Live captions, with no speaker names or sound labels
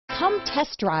Come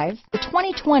test drive the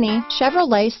 2020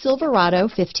 Chevrolet Silverado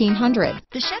 1500.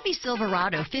 The Chevy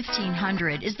Silverado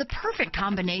 1500 is the perfect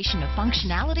combination of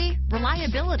functionality,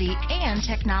 reliability, and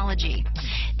technology.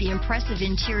 The impressive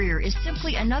interior is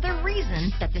simply another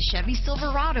reason that the Chevy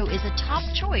Silverado is a top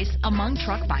choice among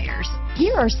truck buyers.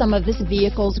 Here are some of this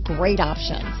vehicle's great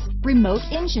options: remote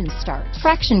engine start,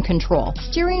 traction control,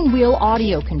 steering wheel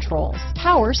audio controls,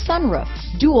 power sunroof,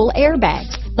 dual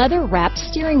airbags, leather-wrapped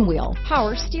steering wheel,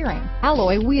 power steering,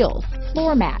 alloy wheels,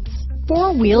 floor mats,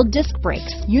 four-wheel disc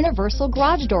brakes, universal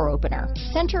garage door opener,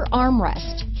 center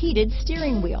armrest, heated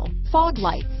steering wheel, fog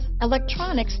lights,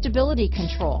 electronic stability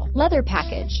control, leather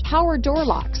package, power door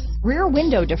locks, rear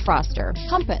window defroster,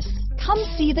 compass. Come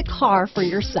see the car for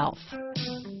yourself.